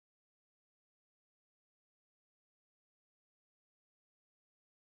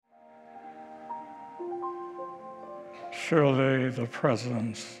surely the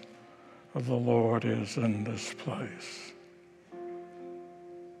presence of the Lord is in this place.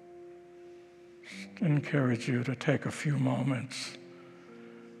 Just encourage you to take a few moments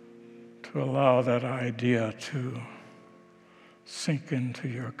to allow that idea to sink into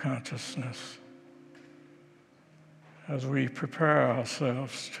your consciousness as we prepare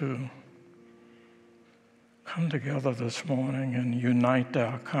ourselves to come together this morning and unite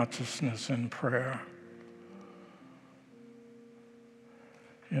our consciousness in prayer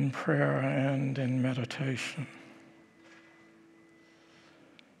and in meditation,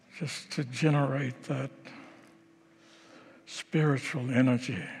 just to generate that spiritual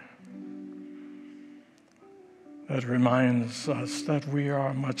energy that reminds us that we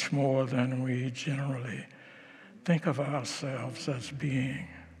are much more than we generally think of ourselves as being.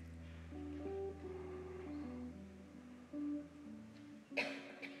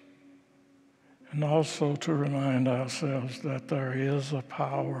 And also to remind ourselves that there is a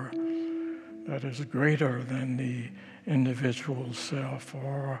power that is greater than the individual self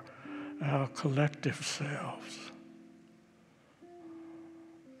or our collective selves.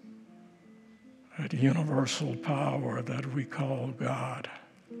 That universal power that we call God.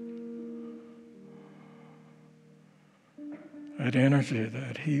 That energy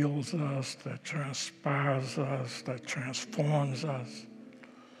that heals us, that inspires us, that transforms us,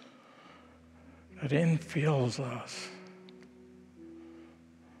 that infills us.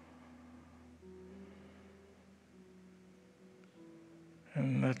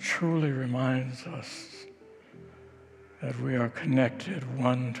 And that truly reminds us that we are connected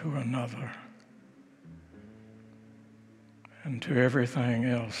one to another and to everything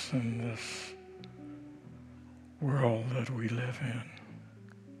else in this world that we live in.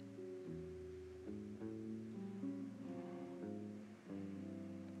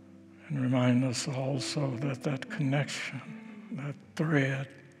 And remind us also that that connection, that thread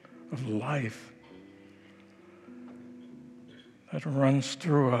of life that runs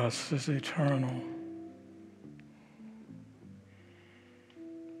through us is eternal.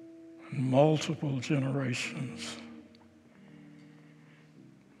 And multiple generations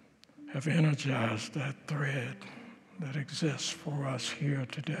have energized that thread that exists for us here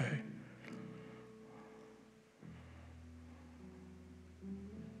today.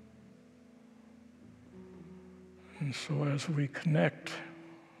 And so as we connect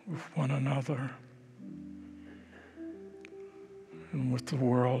with one another and with the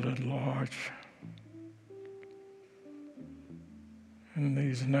world at large, in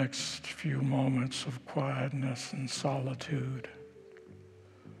these next few moments of quietness and solitude,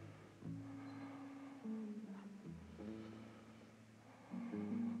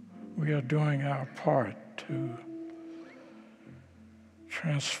 we are doing our part to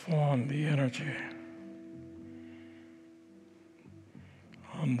transform the energy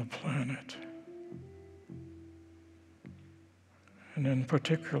on the planet, and in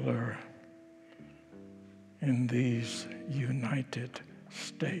particular in these United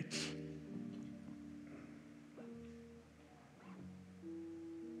States.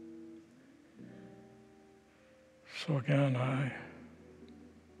 So again, I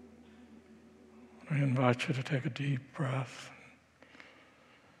invite you to take a deep breath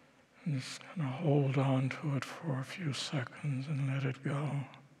and just kind of hold on to it for a few seconds and let it go.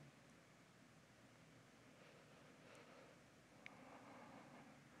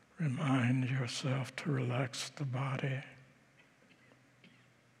 Remind yourself to relax the body.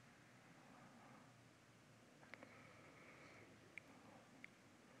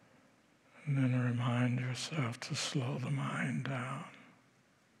 And then remind yourself to slow the mind down.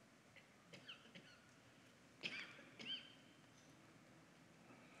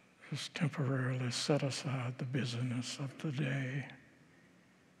 Just temporarily set aside the busyness of the day,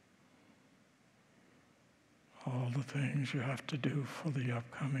 all the things you have to do for the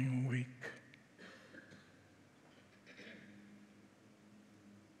upcoming week.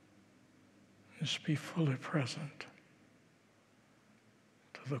 Just be fully present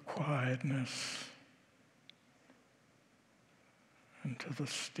to the quietness and to the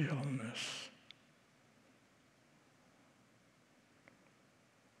stillness.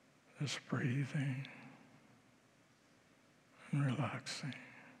 Just breathing and relaxing.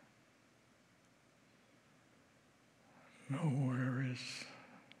 No worries,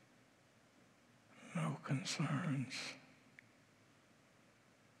 no concerns.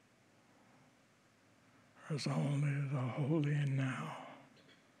 There's only the holy now.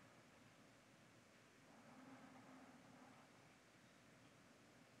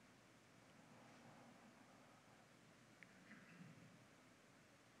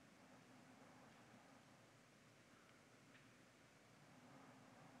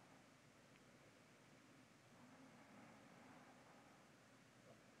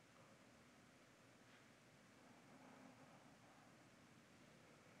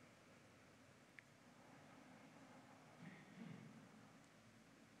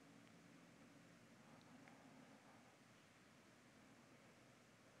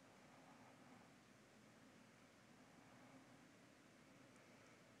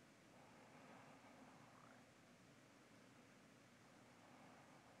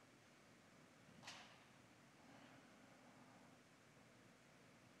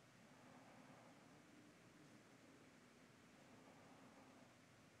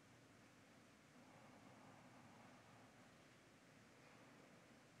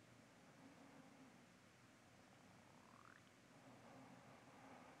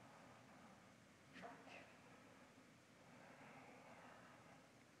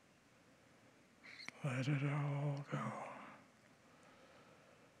 Let it all go.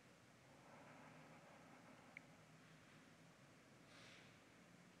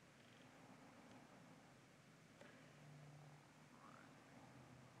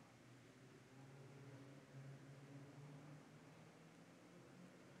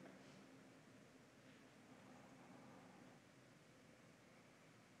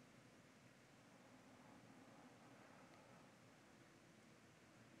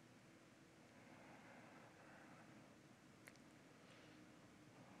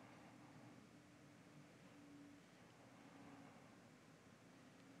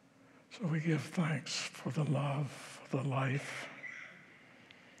 So we give thanks for the love, for the life,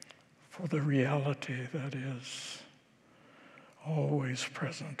 for the reality that is always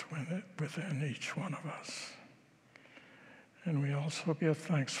present within each one of us. And we also give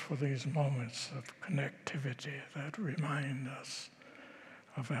thanks for these moments of connectivity that remind us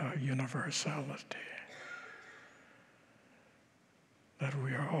of our universality, that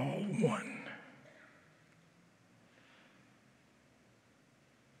we are all one.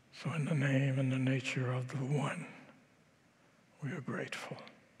 So in the name and the nature of the one, we are grateful.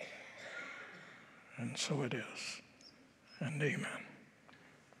 And so it is. And amen.